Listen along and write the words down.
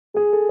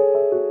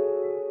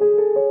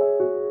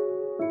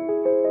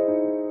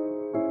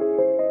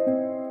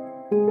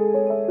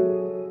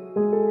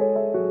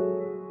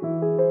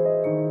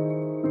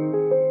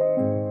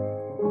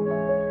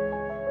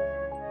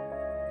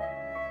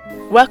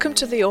Welcome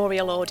to the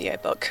Oriel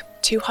audiobook,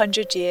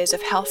 200 Years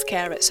of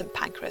Healthcare at St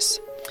Pancras.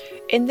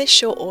 In this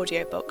short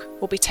audiobook,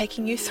 we'll be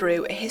taking you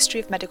through a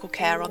history of medical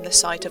care on the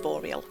site of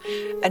Oriel,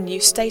 a new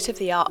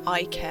state-of-the-art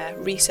eye care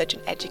research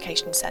and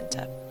education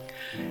centre.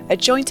 A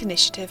joint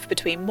initiative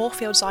between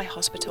Moorfields Eye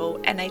Hospital,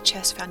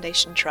 NHS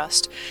Foundation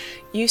Trust,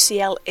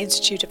 UCL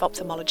Institute of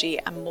Ophthalmology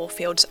and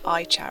Moorfields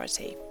Eye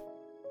Charity.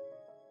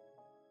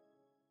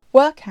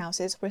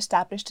 Workhouses were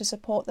established to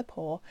support the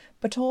poor,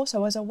 but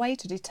also as a way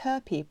to deter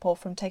people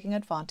from taking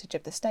advantage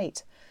of the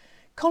state.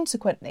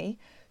 Consequently,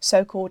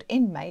 so-called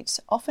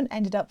inmates often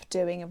ended up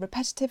doing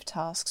repetitive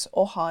tasks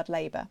or hard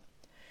labour.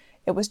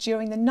 It was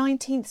during the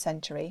 19th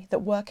century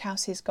that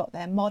workhouses got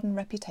their modern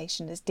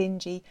reputation as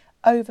dingy,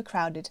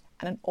 overcrowded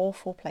and an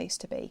awful place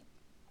to be.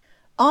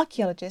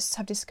 Archaeologists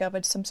have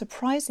discovered some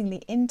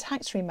surprisingly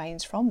intact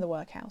remains from the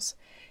workhouse,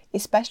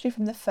 especially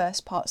from the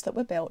first parts that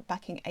were built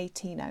back in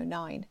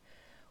 1809.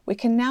 We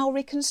can now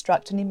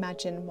reconstruct and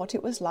imagine what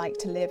it was like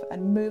to live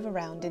and move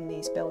around in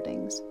these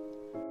buildings.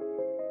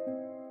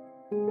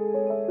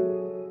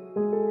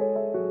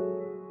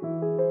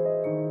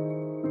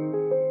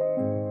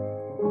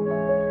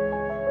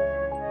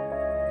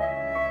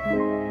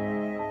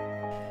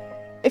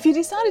 If you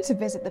decided to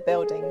visit the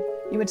building,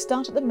 you would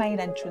start at the main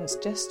entrance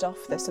just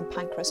off the St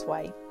Pancras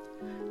Way.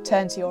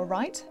 Turn to your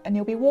right and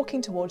you'll be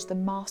walking towards the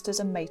Masters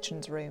and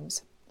Matrons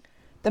rooms.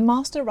 The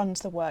master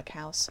runs the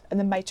workhouse and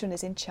the matron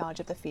is in charge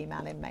of the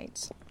female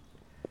inmates.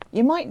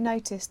 You might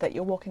notice that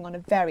you're walking on a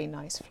very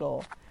nice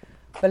floor.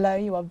 Below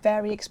you are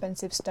very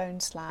expensive stone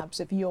slabs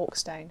of York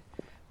stone,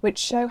 which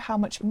show how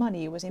much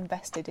money was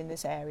invested in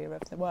this area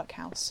of the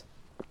workhouse.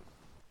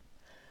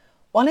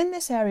 While in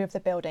this area of the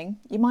building,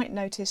 you might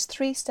notice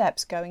 3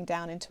 steps going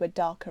down into a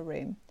darker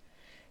room.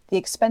 The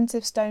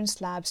expensive stone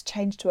slabs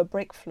change to a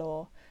brick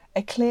floor,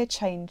 a clear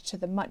change to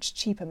the much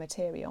cheaper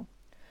material.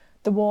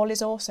 The wall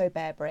is also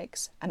bare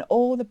bricks, and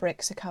all the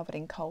bricks are covered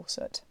in coal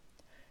soot.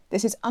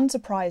 This is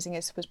unsurprising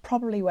as it was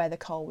probably where the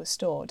coal was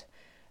stored,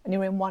 and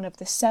you're in one of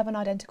the 7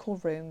 identical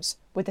rooms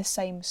with the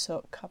same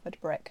soot-covered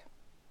brick.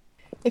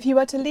 If you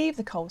were to leave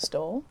the coal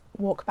store,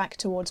 walk back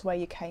towards where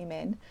you came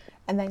in,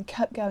 and then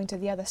keep going to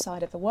the other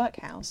side of the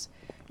workhouse,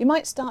 you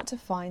might start to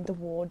find the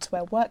wards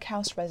where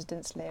workhouse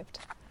residents lived.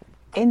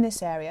 In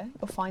this area,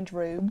 you'll find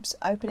rooms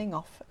opening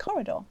off a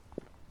corridor.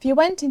 If you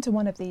went into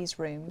one of these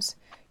rooms,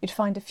 you'd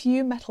find a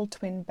few metal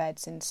twin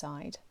beds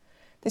inside.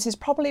 This is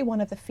probably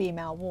one of the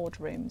female ward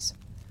rooms.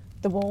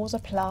 The walls are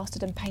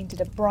plastered and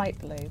painted a bright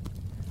blue.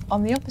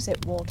 On the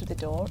opposite wall to the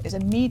door is a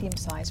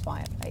medium-sized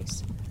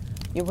fireplace.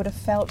 You would have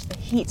felt the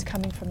heat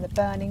coming from the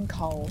burning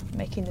coal,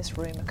 making this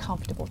room a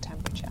comfortable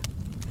temperature.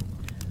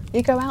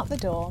 You go out the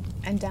door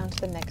and down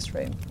to the next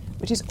room,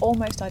 which is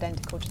almost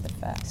identical to the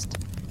first.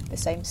 The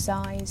same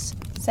size,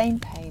 same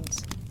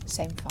paint,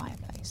 same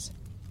fireplace.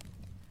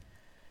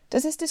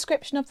 Does this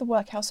description of the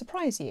workhouse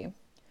surprise you?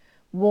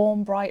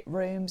 Warm, bright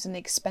rooms and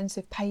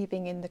expensive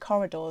paving in the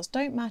corridors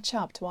don't match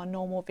up to our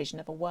normal vision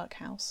of a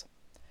workhouse.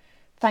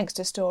 Thanks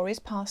to stories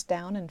passed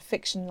down and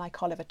fiction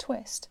like Oliver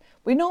Twist,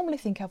 we normally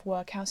think of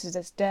workhouses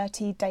as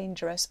dirty,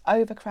 dangerous,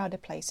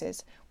 overcrowded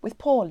places with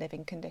poor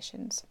living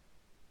conditions.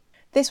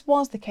 This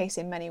was the case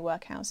in many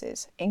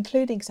workhouses,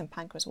 including St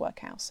Pancras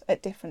Workhouse,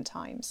 at different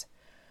times.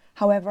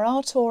 However,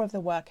 our tour of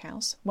the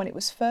workhouse, when it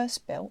was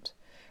first built,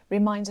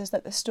 reminds us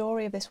that the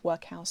story of this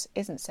workhouse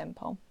isn't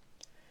simple.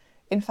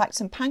 In fact,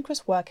 St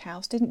Pancras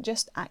Workhouse didn't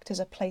just act as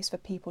a place for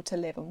people to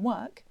live and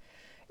work,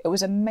 it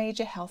was a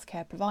major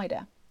healthcare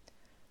provider.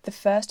 The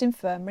first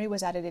infirmary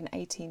was added in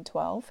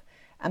 1812,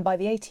 and by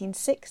the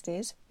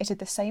 1860s it had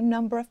the same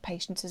number of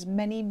patients as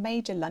many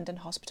major London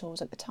hospitals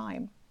at the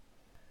time.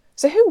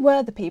 So who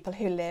were the people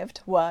who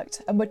lived,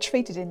 worked and were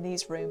treated in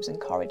these rooms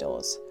and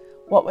corridors?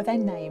 What were their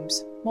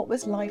names? What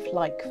was life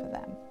like for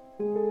them?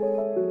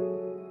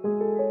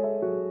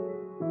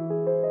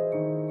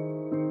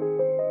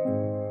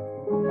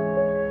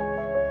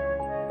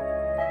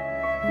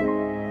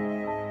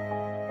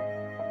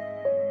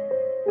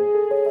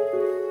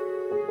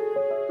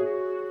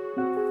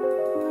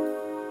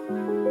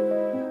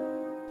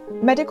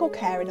 Medical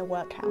care in a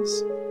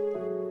workhouse.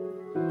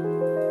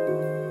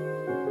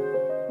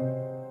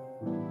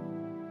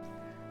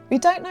 We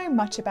don't know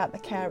much about the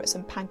care at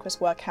St Pancras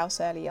Workhouse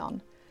early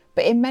on,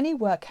 but in many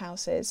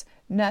workhouses,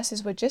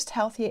 nurses were just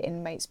healthier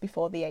inmates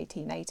before the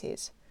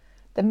 1880s.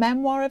 The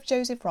memoir of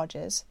Joseph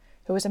Rogers,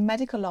 who was a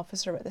medical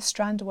officer at the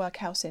Strand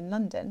Workhouse in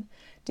London,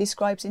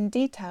 describes in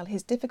detail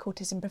his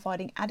difficulties in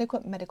providing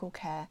adequate medical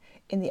care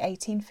in the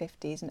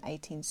 1850s and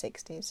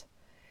 1860s.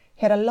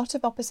 He had a lot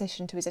of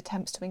opposition to his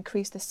attempts to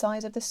increase the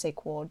size of the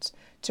sick wards,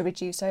 to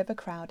reduce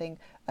overcrowding,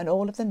 and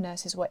all of the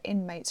nurses were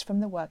inmates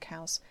from the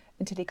workhouse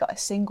until he got a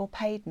single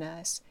paid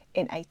nurse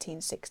in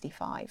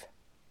 1865.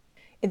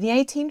 In the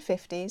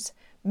 1850s,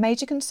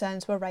 major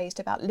concerns were raised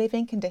about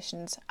living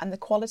conditions and the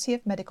quality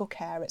of medical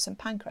care at St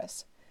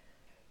Pancras.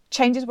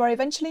 Changes were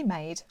eventually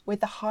made with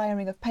the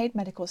hiring of paid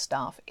medical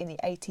staff in the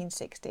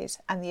 1860s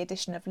and the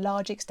addition of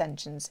large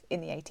extensions in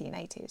the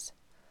 1880s.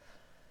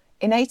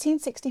 In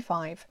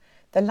 1865,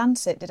 the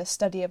Lancet did a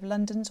study of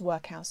London's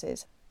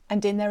workhouses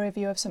and in their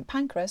review of St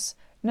Pancras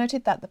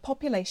noted that the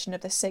population of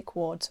the sick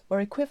wards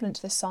were equivalent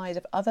to the size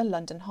of other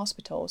London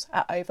hospitals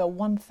at over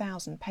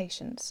 1,000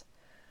 patients.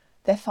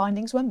 Their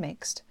findings were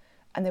mixed,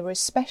 and they were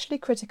especially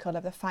critical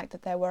of the fact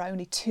that there were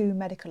only 2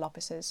 medical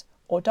officers,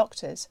 or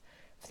doctors,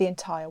 for the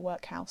entire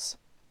workhouse.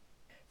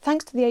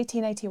 Thanks to the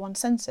 1881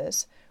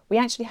 census, we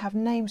actually have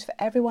names for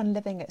everyone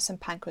living at St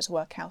Pancras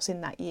Workhouse in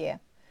that year.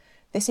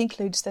 This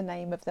includes the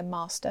name of the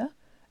master,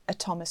 a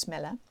Thomas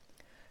Miller,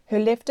 who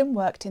lived and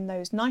worked in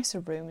those nicer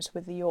rooms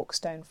with the York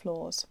stone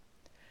floors.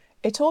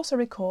 It also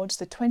records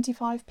the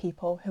 25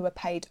 people who were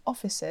paid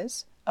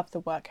officers of the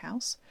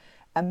workhouse,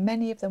 and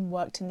many of them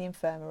worked in the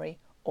infirmary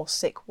or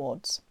sick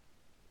wards.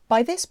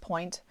 By this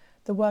point,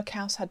 the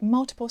workhouse had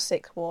multiple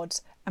sick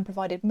wards and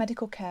provided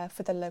medical care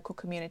for the local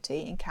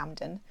community in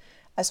Camden,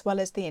 as well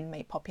as the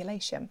inmate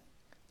population.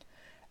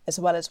 As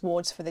well as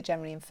wards for the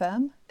generally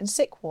infirm and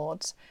sick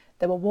wards,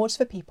 there were wards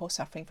for people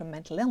suffering from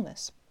mental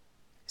illness.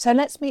 So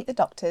let's meet the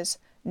doctors,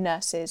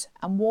 nurses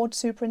and ward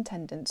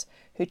superintendents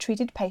who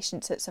treated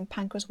patients at St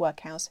Pancras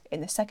Workhouse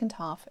in the second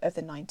half of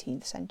the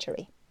 19th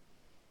century.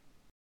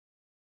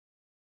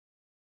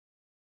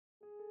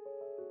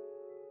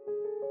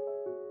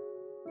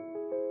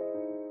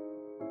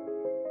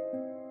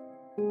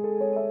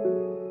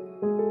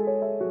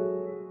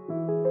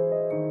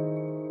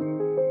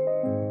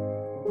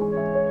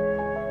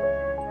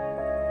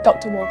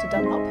 Dr. Walter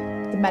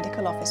Dunlop, the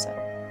medical officer.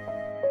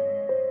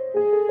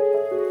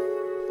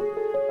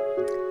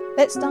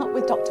 Let's start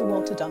with Dr.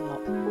 Walter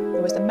Dunlop,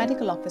 who was the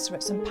medical officer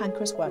at St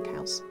Pancras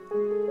Workhouse.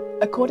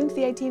 According to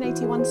the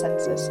 1881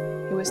 census,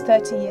 he was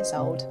 30 years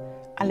old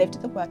and lived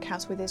at the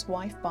workhouse with his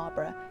wife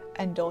Barbara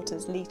and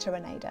daughters Lita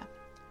and Ada.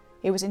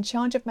 He was in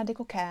charge of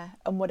medical care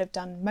and would have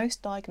done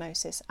most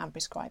diagnosis and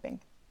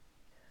prescribing.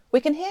 We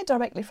can hear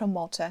directly from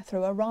Walter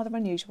through a rather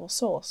unusual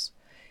source,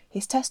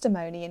 his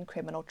testimony in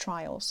criminal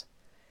trials.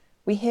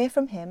 We hear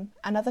from him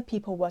and other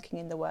people working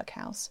in the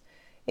workhouse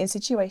in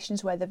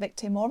situations where the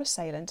victim or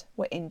assailant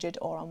were injured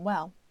or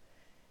unwell.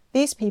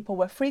 These people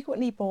were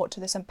frequently brought to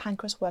the St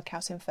Pancras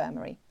Workhouse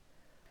Infirmary.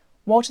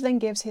 Walter then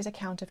gives his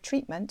account of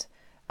treatment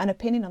and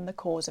opinion on the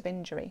cause of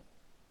injury.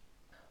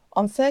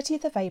 On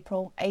 30th of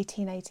April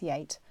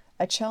 1888,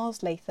 a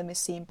Charles Latham is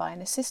seen by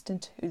an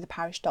assistant to the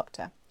parish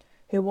doctor,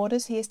 who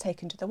orders he is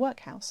taken to the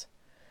workhouse.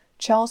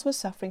 Charles was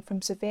suffering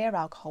from severe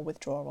alcohol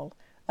withdrawal,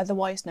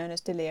 otherwise known as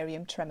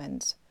delirium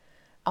tremens,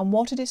 and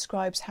Walter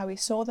describes how he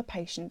saw the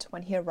patient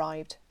when he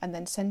arrived and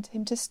then sent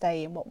him to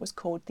stay in what was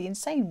called the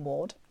insane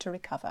ward to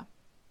recover.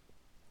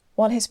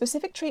 While his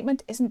specific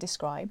treatment isn't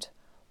described,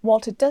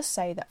 Walter does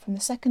say that from the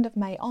 2nd of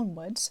May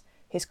onwards,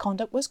 his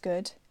conduct was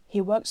good,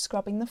 he worked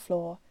scrubbing the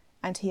floor,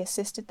 and he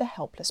assisted the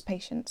helpless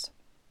patients.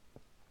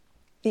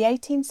 The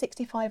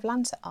 1865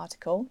 Lancet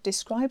article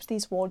describes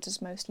these wards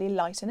as mostly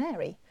light and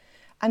airy,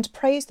 and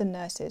praised the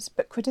nurses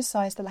but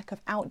criticised the lack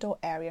of outdoor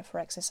area for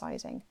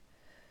exercising.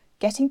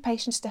 Getting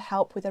patients to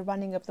help with the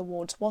running of the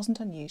wards wasn't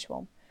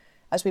unusual.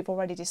 As we've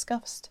already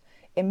discussed,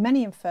 in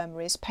many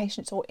infirmaries,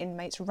 patients or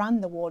inmates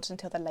ran the wards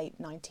until the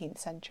late 19th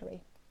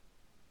century.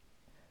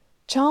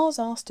 Charles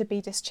asked to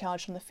be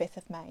discharged on the 5th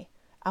of May,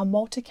 and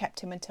Walter kept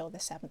him until the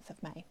 7th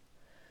of May.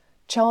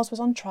 Charles was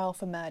on trial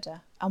for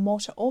murder, and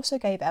Walter also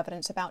gave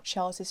evidence about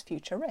Charles's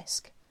future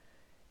risk.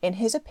 In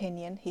his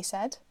opinion, he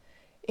said,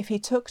 if he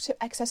took to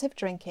excessive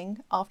drinking,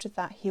 after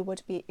that he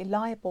would be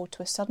liable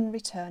to a sudden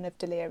return of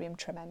delirium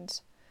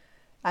tremens.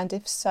 And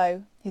if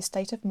so, his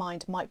state of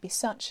mind might be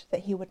such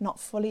that he would not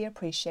fully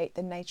appreciate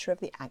the nature of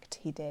the act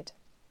he did.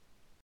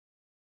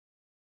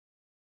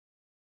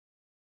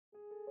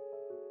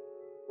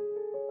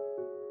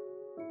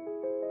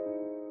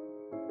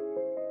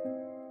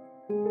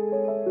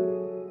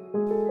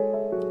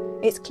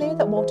 It's clear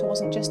that Walter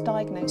wasn't just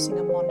diagnosing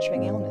and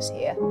monitoring illness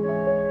here,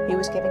 he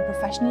was giving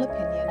professional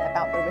opinion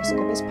about the risk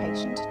of his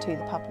patient to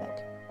the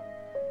public.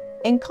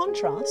 In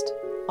contrast,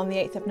 on the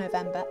 8th of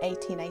November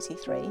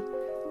 1883,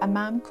 a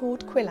man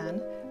called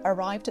Quillan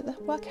arrived at the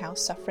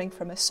workhouse suffering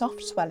from a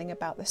soft swelling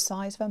about the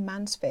size of a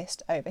man's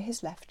fist over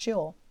his left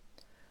jaw.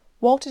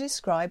 Walter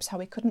describes how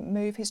he couldn't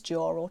move his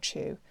jaw or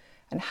chew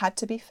and had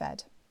to be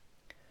fed.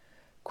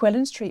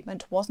 Quillan's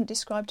treatment wasn't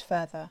described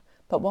further,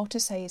 but Walter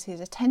says he has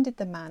attended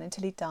the man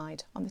until he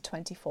died on the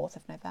 24th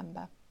of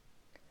November.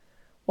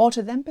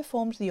 Walter then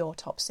performed the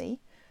autopsy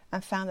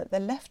and found that the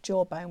left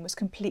jawbone was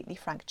completely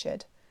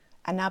fractured.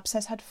 An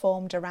abscess had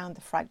formed around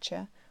the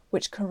fracture,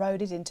 which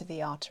corroded into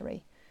the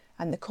artery,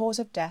 and the cause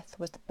of death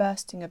was the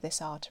bursting of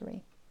this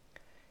artery.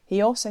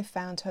 He also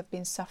found to have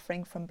been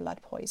suffering from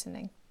blood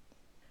poisoning.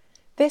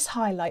 This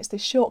highlights the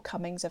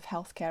shortcomings of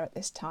healthcare at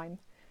this time.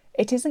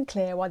 It isn't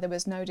clear why there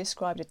was no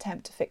described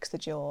attempt to fix the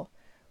jaw,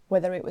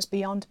 whether it was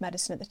beyond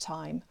medicine at the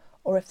time,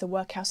 or if the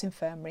workhouse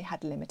infirmary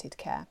had limited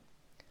care.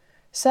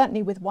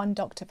 Certainly with one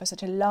doctor for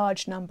such a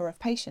large number of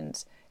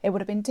patients, it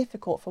would have been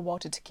difficult for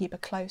Walter to keep a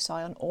close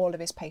eye on all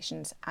of his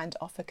patients and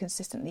offer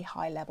consistently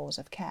high levels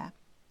of care.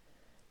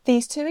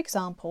 These two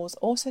examples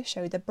also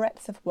show the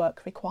breadth of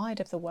work required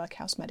of the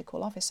workhouse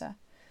medical officer.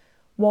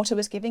 Walter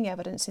was giving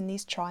evidence in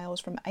these trials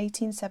from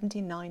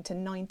 1879 to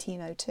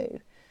 1902,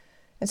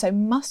 and so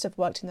must have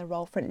worked in the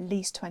role for at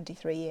least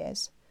 23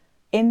 years.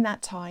 In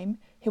that time,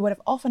 he would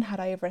have often had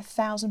over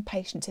 1,000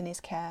 patients in his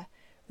care,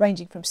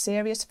 ranging from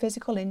serious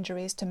physical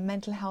injuries to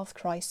mental health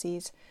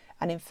crises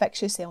and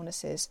infectious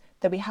illnesses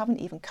that we haven't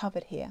even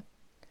covered here.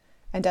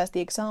 And as the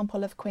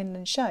example of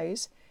Quinlan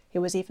shows, he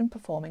was even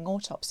performing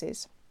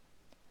autopsies.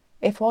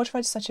 If Walter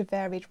had such a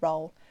varied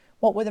role,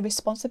 what were the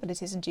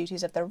responsibilities and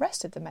duties of the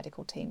rest of the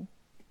medical team?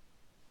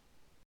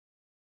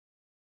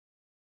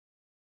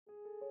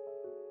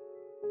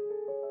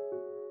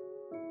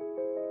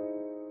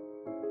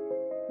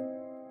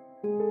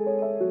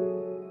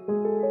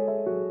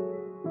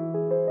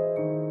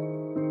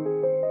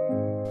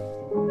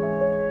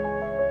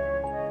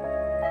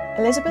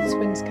 Elizabeth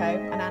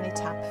Swinscoe and Annie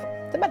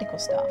Tapf, the medical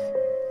staff.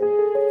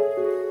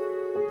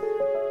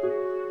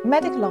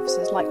 Medical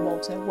officers like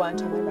Walter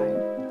weren't on their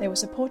own. They were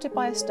supported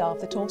by a staff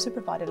that also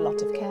provided a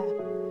lot of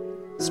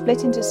care.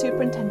 Split into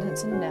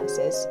superintendents and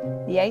nurses,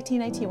 the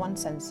 1881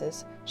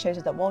 census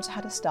shows that Walter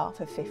had a staff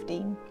of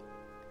 15.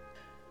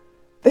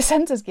 The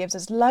census gives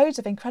us loads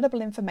of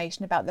incredible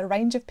information about the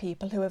range of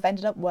people who have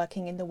ended up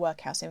working in the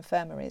workhouse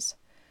infirmaries.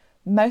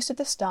 Most of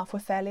the staff were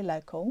fairly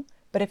local,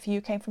 but a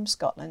few came from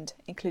Scotland,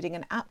 including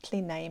an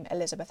aptly named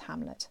Elizabeth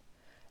Hamlet.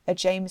 A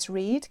James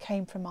Reed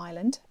came from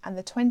Ireland, and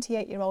the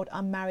 28-year-old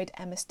unmarried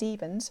Emma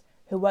Stevens,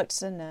 who worked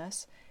as a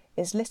nurse,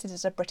 is listed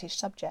as a British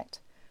subject,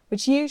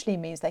 which usually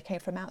means they came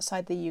from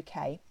outside the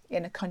UK,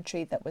 in a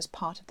country that was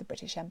part of the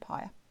British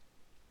Empire.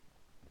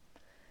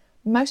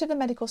 Most of the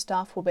medical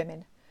staff were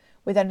women,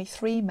 with only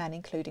 3 men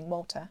including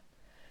Walter.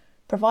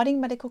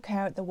 Providing medical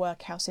care at the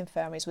workhouse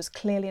infirmaries was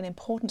clearly an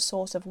important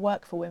source of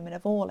work for women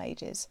of all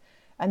ages,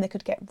 and they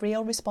could get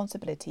real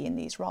responsibility in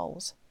these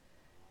roles.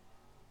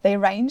 They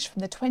ranged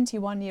from the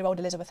 21-year-old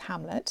Elizabeth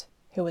Hamlet,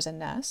 who was a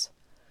nurse,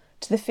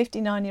 to the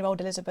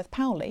 59-year-old Elizabeth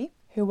Powley,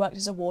 who worked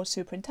as a ward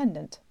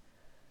superintendent.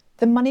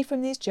 The money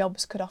from these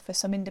jobs could offer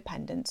some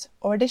independence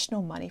or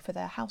additional money for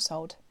their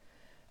household.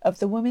 Of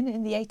the women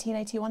in the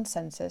 1881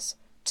 census,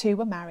 2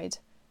 were married,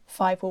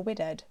 5 were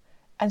widowed,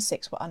 and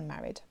 6 were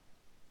unmarried.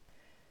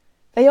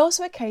 They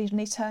also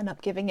occasionally turn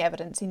up giving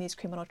evidence in these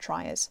criminal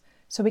trials,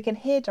 so we can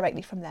hear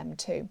directly from them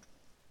too.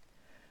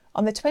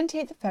 On the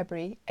 28th of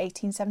February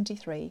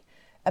 1873,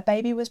 a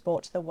baby was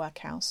brought to the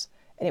workhouse,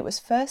 and it was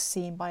first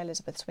seen by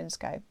Elizabeth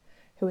Swinscoe,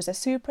 who was a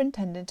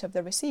superintendent of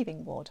the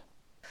receiving ward.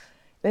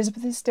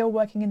 Elizabeth is still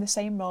working in the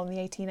same role in the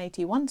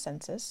 1881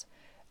 census,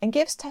 and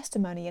gives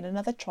testimony in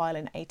another trial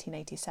in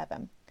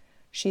 1887.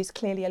 She is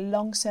clearly a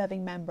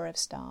long-serving member of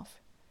staff.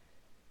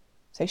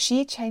 So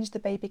she changed the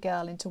baby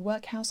girl into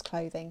workhouse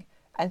clothing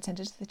and sent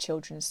her to the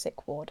children's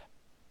sick ward.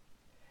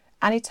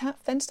 Annie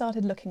Tapf then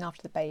started looking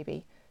after the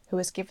baby, who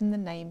was given the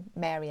name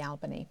Mary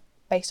Albany,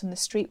 based on the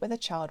street where the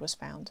child was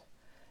found.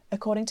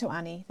 According to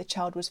Annie, the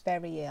child was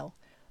very ill.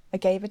 I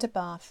gave it a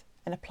bath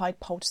and applied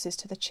poultices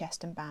to the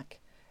chest and back,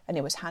 and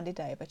it was handed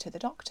over to the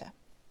doctor.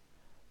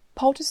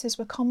 Poultices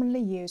were commonly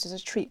used as a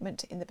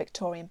treatment in the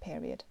Victorian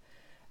period,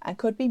 and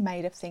could be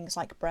made of things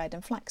like bread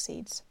and flax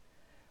seeds.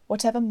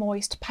 Whatever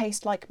moist,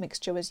 paste-like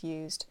mixture was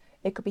used,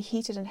 it could be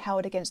heated and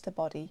held against the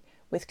body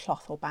with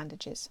cloth or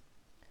bandages.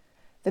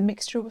 The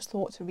mixture was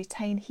thought to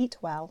retain heat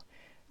well,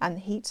 and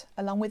the heat,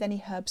 along with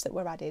any herbs that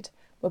were added,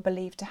 were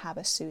believed to have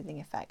a soothing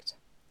effect.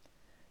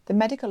 The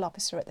medical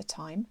officer at the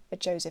time, a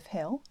Joseph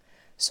Hill,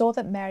 saw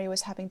that Mary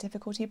was having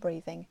difficulty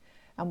breathing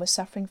and was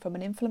suffering from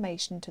an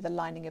inflammation to the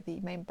lining of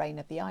the membrane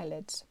of the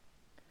eyelids.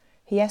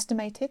 He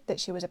estimated that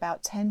she was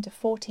about 10 to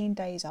 14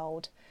 days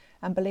old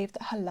and believed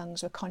that her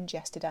lungs were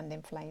congested and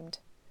inflamed.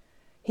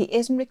 He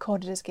isn't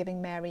recorded as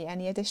giving Mary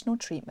any additional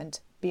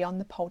treatment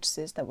beyond the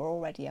poultices that were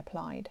already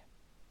applied.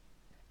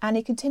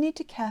 Annie continued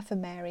to care for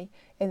Mary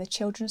in the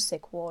children's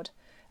sick ward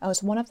and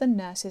was one of the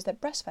nurses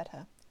that breastfed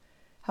her.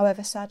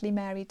 However, sadly,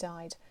 Mary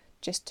died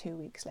just 2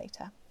 weeks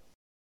later.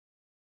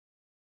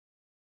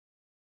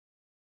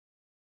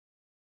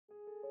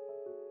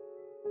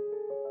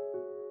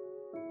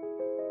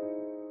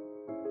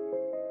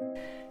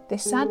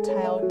 This sad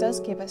tale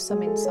does give us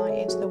some insight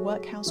into the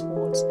workhouse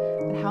wards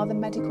and how the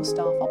medical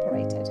staff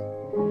operated.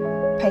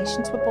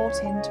 Patients were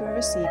brought into a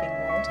receiving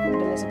ward,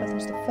 and Elizabeth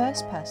was the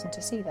first person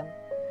to see them.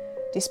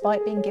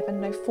 Despite being given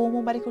no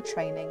formal medical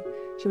training,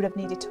 she would have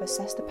needed to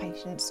assess the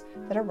patients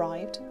that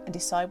arrived and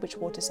decide which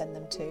ward to send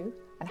them to,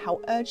 and how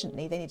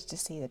urgently they needed to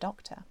see the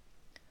doctor.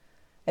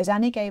 As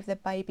Annie gave the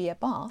baby a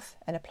bath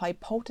and applied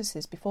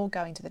poultices before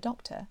going to the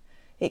doctor,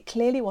 it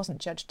clearly wasn't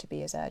judged to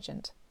be as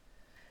urgent.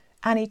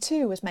 Annie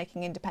too was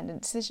making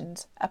independent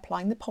decisions,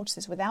 applying the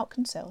poultices without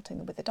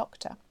consulting with the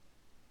doctor.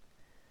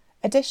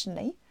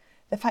 Additionally,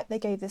 the fact they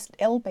gave this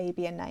ill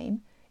baby a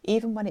name,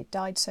 even when it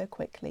died so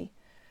quickly,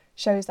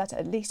 shows that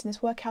at least in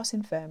this workhouse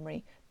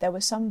infirmary there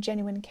was some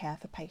genuine care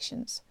for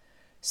patients.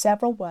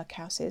 Several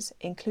workhouses,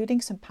 including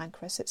St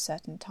Pancras at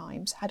certain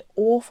times, had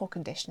awful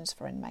conditions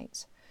for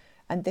inmates,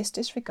 and this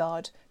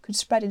disregard could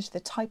spread into the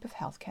type of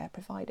healthcare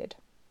provided.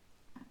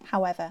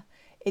 However,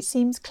 it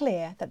seems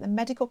clear that the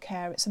medical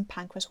care at St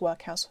Pancras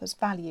Workhouse was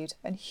valued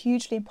and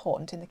hugely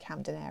important in the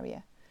Camden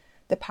area.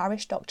 The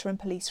parish doctor and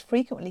police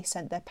frequently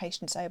sent their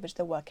patients over to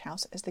the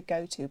workhouse as the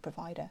go-to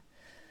provider.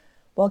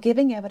 While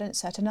giving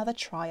evidence at another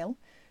trial,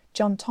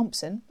 John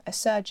Thompson, a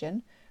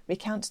surgeon,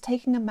 recounts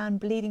taking a man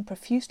bleeding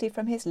profusely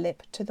from his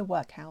lip to the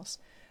workhouse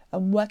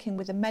and working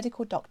with a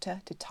medical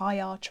doctor to tie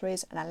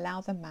arteries and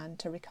allow the man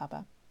to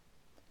recover.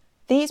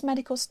 These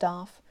medical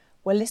staff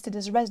were listed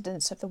as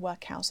residents of the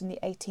workhouse in the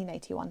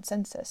 1881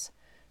 census,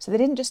 so they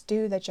didn't just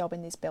do their job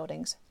in these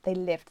buildings, they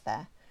lived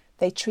there.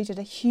 They treated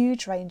a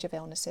huge range of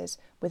illnesses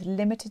with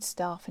limited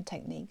staff and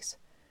techniques.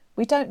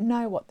 We don't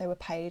know what they were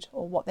paid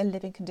or what their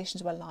living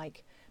conditions were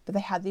like, but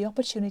they had the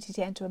opportunity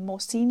to enter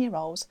more senior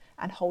roles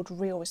and hold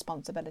real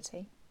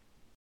responsibility.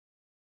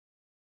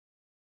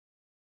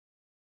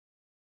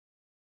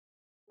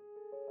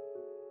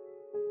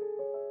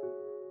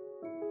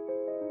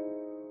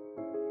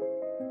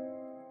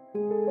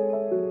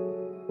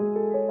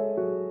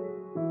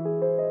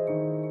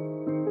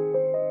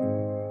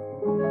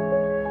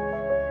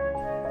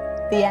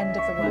 The end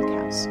of the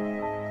workhouse.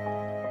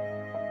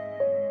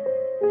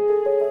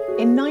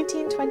 In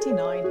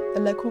 1929,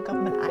 the Local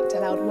Government Act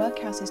allowed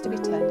workhouses to be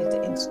turned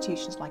into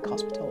institutions like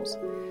hospitals,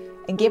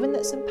 and given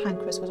that St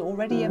Pancras was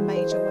already a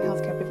major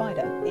healthcare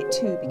provider, it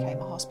too became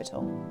a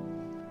hospital.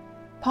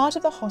 Part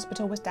of the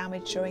hospital was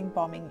damaged during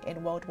bombing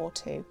in World War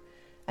II,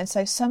 and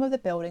so some of the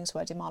buildings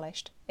were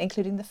demolished,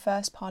 including the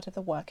first part of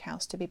the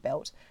workhouse to be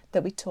built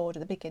that we toured at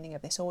the beginning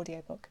of this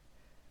audiobook.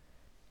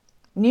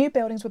 New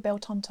buildings were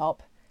built on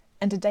top,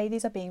 and today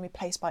these are being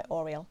replaced by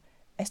Oriel,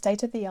 a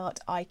state-of-the-art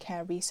eye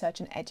care research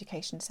and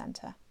education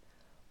centre.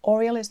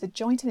 Oriel is the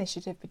joint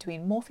initiative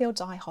between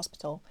Moorfields Eye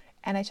Hospital,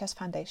 NHS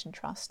Foundation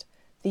Trust,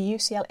 the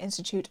UCL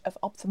Institute of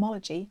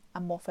Ophthalmology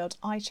and Moorfields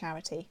Eye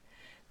Charity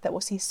that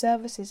will see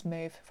services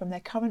move from their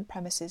current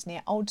premises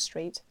near Old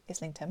Street,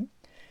 Islington,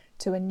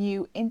 to a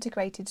new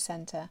integrated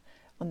centre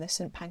on the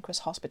St Pancras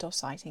Hospital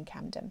site in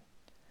Camden.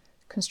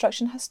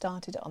 Construction has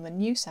started on the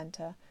new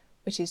centre,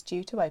 which is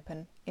due to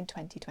open in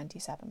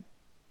 2027.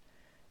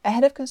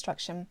 Ahead of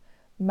construction,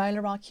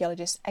 Molar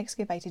archaeologists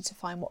excavated to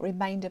find what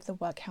remained of the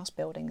workhouse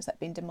buildings that had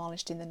been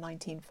demolished in the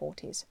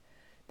 1940s.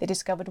 They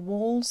discovered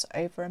walls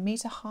over 1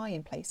 metre high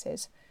in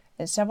places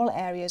and several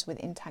areas with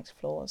intact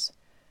floors.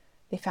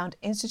 They found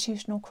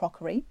institutional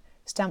crockery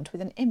stamped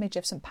with an image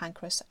of St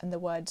Pancras and the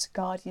words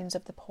Guardians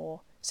of the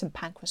Poor, St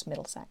Pancras,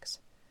 Middlesex.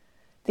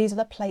 These are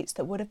the plates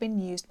that would have been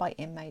used by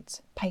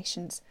inmates,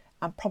 patients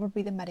and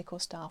probably the medical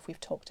staff we've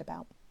talked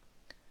about.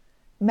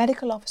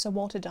 Medical Officer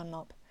Walter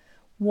Dunlop,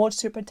 Ward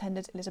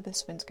Superintendent Elizabeth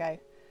Swinscoe,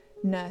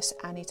 Nurse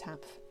Annie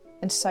Tapf,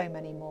 and so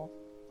many more.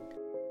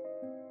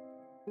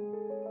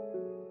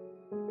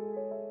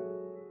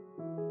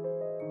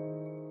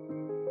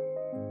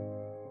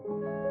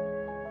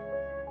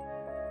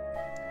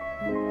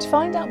 To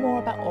find out more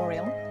about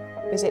Oriel,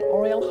 visit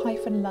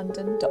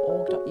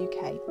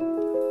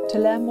oriel-london.org.uk. To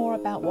learn more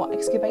about what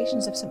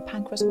excavations of St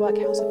Pancras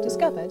Workhouse have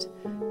discovered,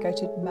 go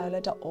to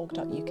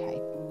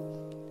molar.org.uk.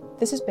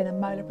 This has been a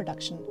Molar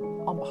production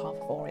on behalf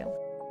of Oriel.